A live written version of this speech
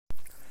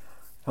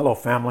Hello,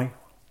 family.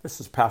 This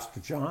is Pastor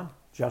John,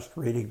 just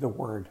reading the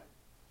Word.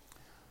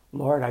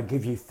 Lord, I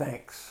give you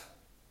thanks,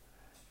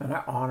 and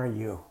I honor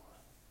you,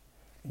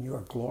 and you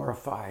are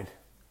glorified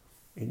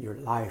in your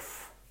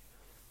life,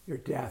 your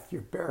death,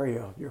 your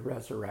burial, your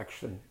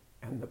resurrection,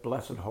 and the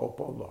blessed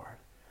hope, O Lord,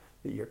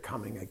 that you're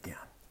coming again.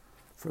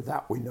 For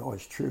that we know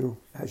is true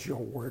as your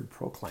Word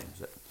proclaims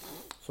it.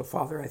 So,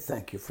 Father, I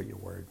thank you for your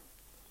Word.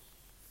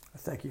 I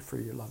thank you for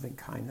your loving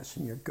kindness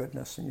and your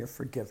goodness and your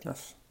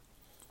forgiveness.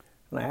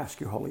 And I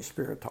ask you, Holy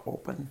Spirit, to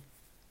open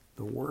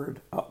the Word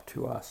up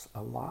to us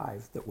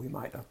alive that we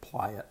might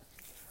apply it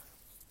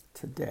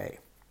today.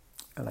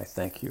 And I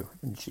thank you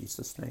in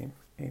Jesus' name.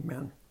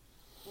 Amen.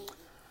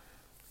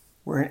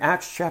 We're in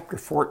Acts chapter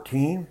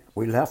 14.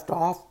 We left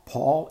off.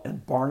 Paul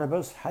and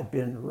Barnabas had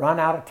been run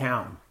out of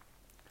town.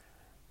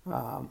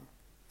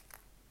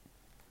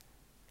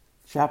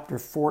 Chapter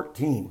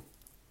 14.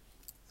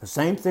 The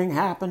same thing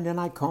happened in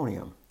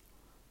Iconium.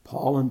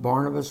 Paul and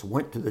Barnabas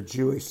went to the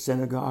Jewish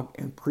synagogue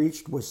and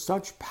preached with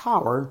such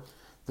power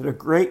that a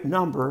great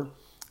number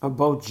of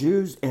both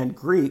Jews and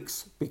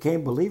Greeks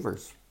became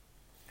believers.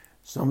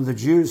 Some of the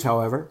Jews,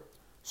 however,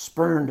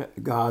 spurned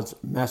God's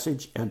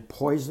message and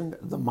poisoned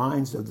the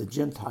minds of the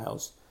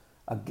Gentiles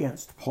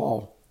against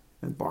Paul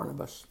and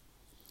Barnabas.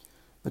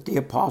 But the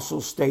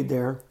apostles stayed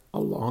there a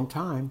long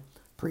time,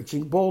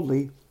 preaching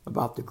boldly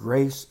about the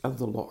grace of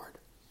the Lord.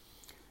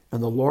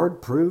 And the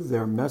Lord proved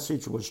their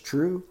message was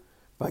true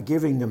by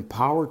giving them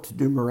power to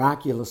do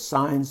miraculous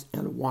signs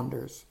and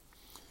wonders.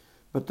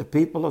 But the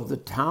people of the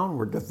town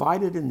were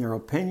divided in their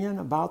opinion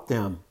about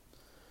them.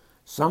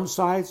 Some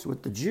sides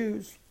with the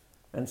Jews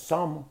and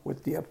some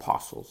with the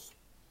apostles.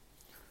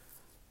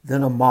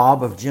 Then a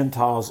mob of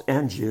Gentiles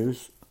and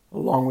Jews,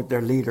 along with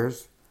their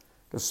leaders,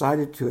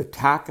 decided to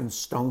attack and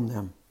stone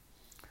them.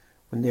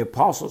 When the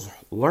apostles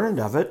learned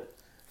of it,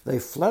 they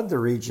fled the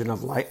region of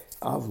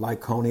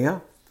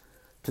Lycaonia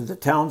to the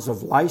towns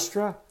of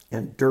Lystra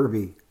and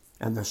Derbe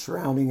and the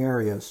surrounding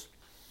areas,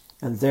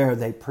 and there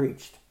they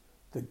preached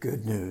the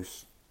good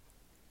news.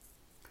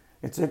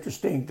 It's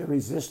interesting, the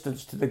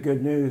resistance to the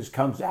good news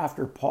comes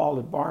after Paul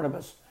and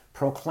Barnabas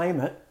proclaim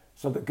it,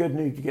 so the good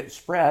news gets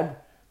spread.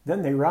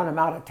 Then they run them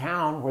out of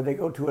town, where they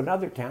go to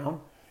another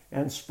town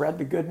and spread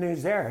the good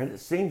news there. And it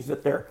seems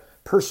that their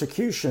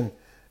persecution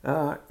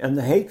and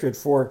the hatred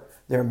for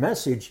their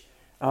message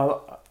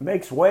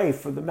makes way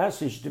for the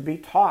message to be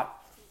taught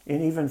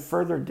in even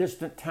further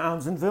distant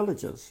towns and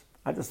villages.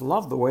 I just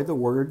love the way the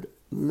word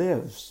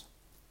lives.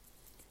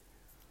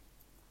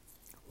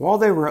 While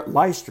they were at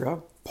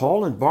Lystra,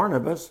 Paul and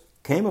Barnabas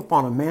came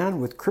upon a man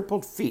with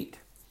crippled feet.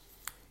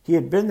 He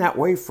had been that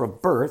way from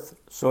birth,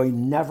 so he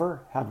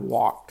never had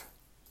walked.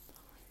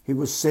 He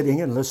was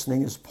sitting and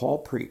listening as Paul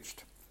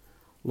preached.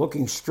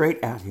 Looking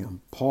straight at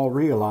him, Paul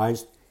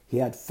realized he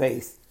had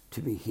faith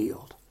to be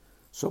healed.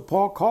 So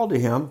Paul called to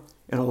him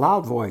in a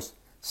loud voice,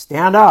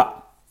 "Stand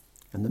up!"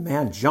 And the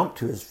man jumped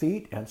to his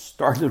feet and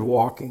started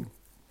walking.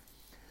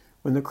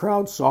 When the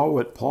crowd saw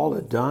what Paul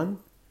had done,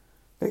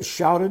 they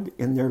shouted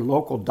in their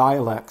local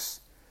dialects,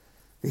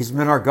 "These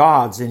men are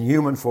gods in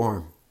human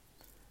form."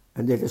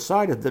 And they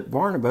decided that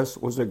Barnabas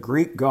was a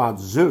Greek god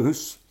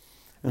Zeus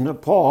and that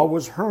Paul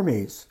was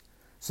Hermes,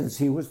 since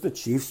he was the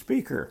chief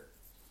speaker.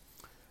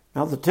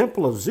 Now the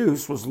temple of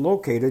Zeus was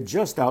located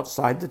just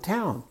outside the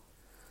town.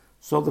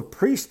 So the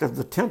priest of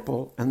the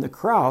temple and the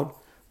crowd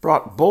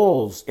brought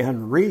bowls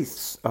and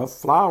wreaths of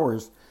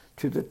flowers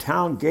to the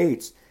town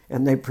gates,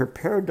 and they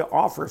prepared to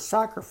offer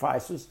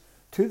sacrifices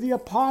to the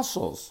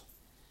apostles.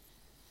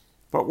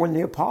 But when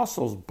the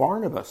apostles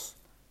Barnabas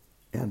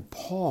and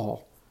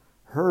Paul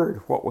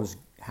heard what was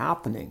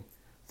happening,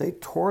 they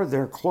tore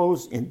their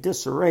clothes in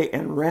disarray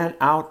and ran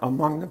out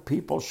among the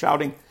people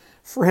shouting,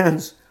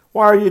 "Friends,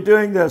 why are you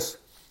doing this?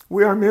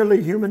 We are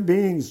merely human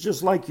beings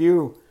just like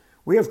you.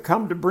 We have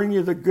come to bring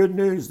you the good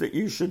news that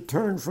you should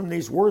turn from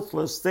these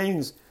worthless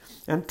things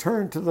and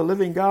turn to the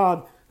living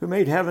God who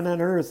made heaven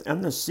and earth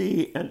and the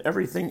sea and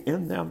everything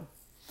in them.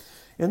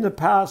 In the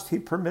past, he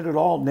permitted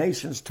all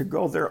nations to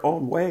go their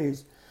own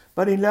ways,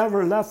 but he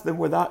never left them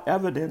without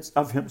evidence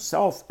of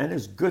himself and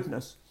his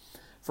goodness.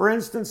 For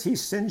instance, he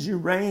sends you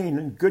rain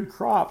and good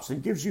crops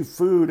and gives you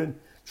food and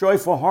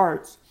joyful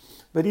hearts.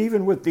 But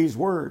even with these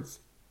words,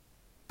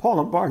 Paul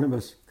and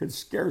Barnabas could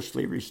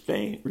scarcely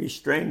restrain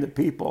the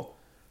people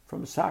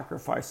from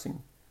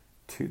sacrificing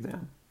to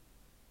them.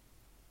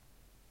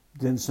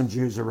 Then some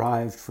Jews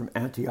arrived from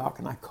Antioch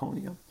and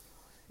Iconium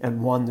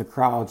and won the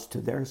crowds to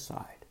their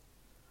side.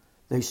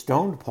 They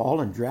stoned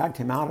Paul and dragged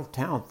him out of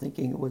town,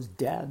 thinking it was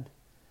dead.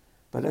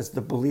 But as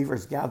the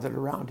believers gathered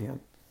around him,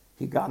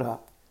 he got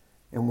up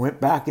and went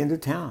back into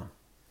town.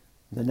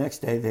 The next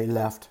day they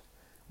left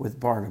with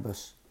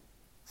Barnabas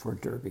for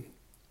Derbe.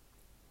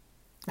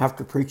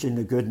 After preaching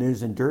the good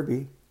news in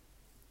Derbe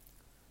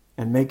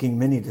and making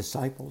many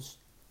disciples,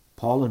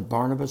 Paul and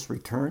Barnabas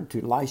returned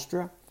to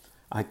Lystra,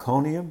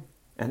 Iconium,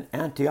 and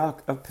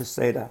Antioch of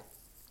Pisidia,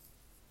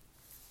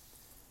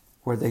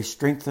 where they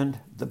strengthened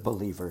the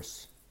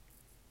believers.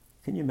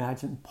 Can you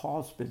imagine?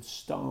 Paul's been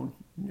stoned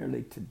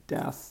nearly to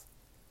death,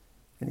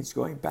 And he's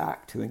going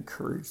back to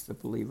encourage the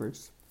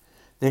believers.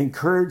 They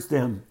encourage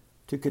them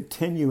to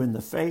continue in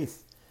the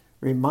faith,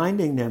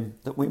 reminding them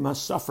that we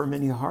must suffer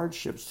many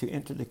hardships to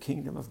enter the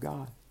kingdom of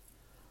God.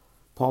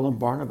 Paul and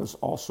Barnabas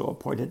also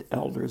appointed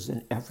elders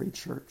in every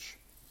church.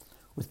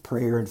 With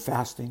prayer and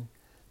fasting,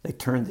 they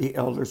turned the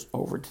elders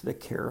over to the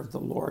care of the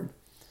Lord,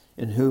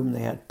 in whom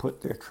they had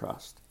put their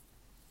trust.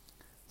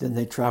 Then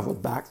they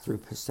traveled back through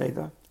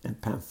Pisidia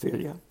and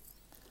Pamphylia.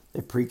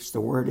 They preached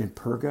the word in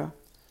Perga,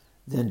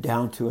 then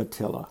down to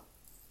Attila.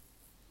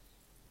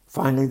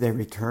 Finally, they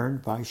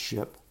returned by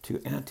ship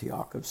to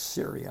Antioch of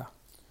Syria,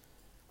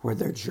 where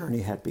their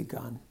journey had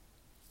begun.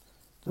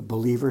 The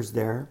believers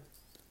there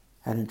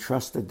had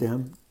entrusted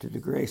them to the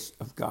grace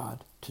of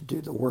God to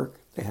do the work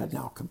they had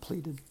now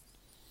completed.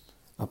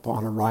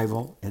 Upon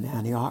arrival in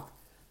Antioch,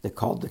 they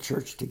called the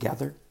church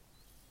together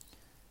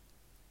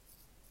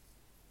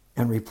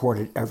and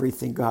reported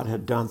everything God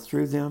had done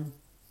through them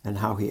and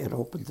how he had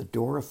opened the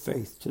door of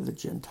faith to the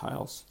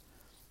Gentiles.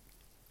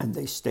 And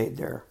they stayed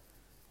there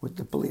with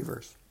the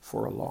believers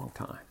for a long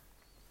time.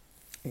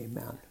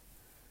 Amen.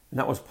 And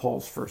that was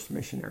Paul's first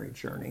missionary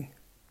journey.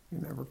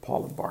 Remember,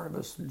 Paul and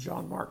Barnabas and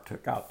John Mark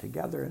took out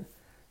together, and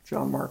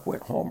John Mark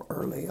went home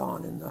early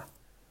on in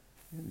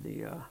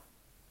the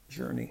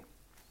journey.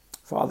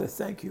 Father,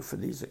 thank you for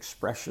these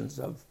expressions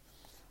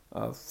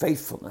of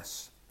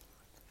faithfulness,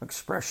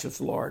 expressions,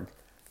 Lord,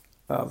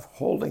 of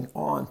holding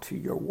on to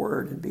your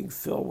word and being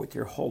filled with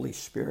your Holy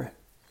Spirit,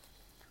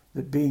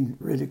 that being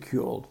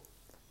ridiculed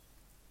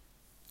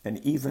and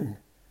even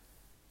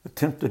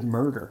attempted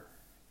murder,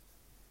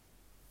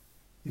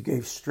 you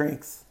gave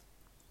strength,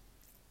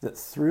 that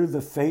through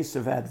the face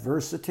of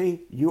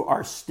adversity, you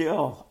are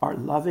still our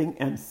loving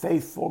and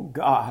faithful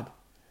God.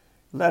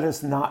 Let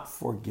us not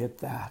forget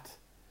that.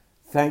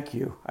 Thank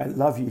you. I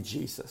love you,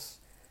 Jesus.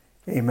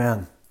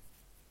 Amen.